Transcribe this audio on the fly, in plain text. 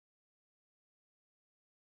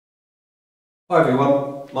Hi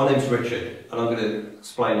everyone, my name's Richard and I'm going to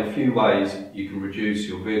explain a few ways you can reduce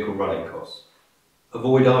your vehicle running costs.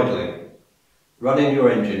 Avoid idling. Running your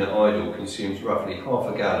engine at idle consumes roughly half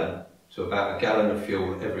a gallon to about a gallon of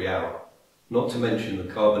fuel every hour, not to mention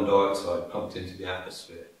the carbon dioxide pumped into the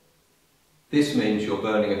atmosphere. This means you're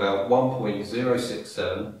burning about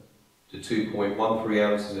 1.067 to 2.13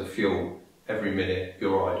 ounces of fuel every minute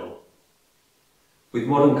you're idle. With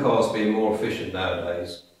modern cars being more efficient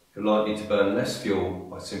nowadays, you're likely to burn less fuel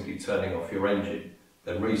by simply turning off your engine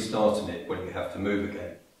than restarting it when you have to move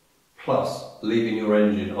again. Plus, leaving your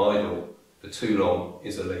engine idle for too long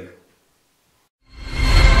is illegal.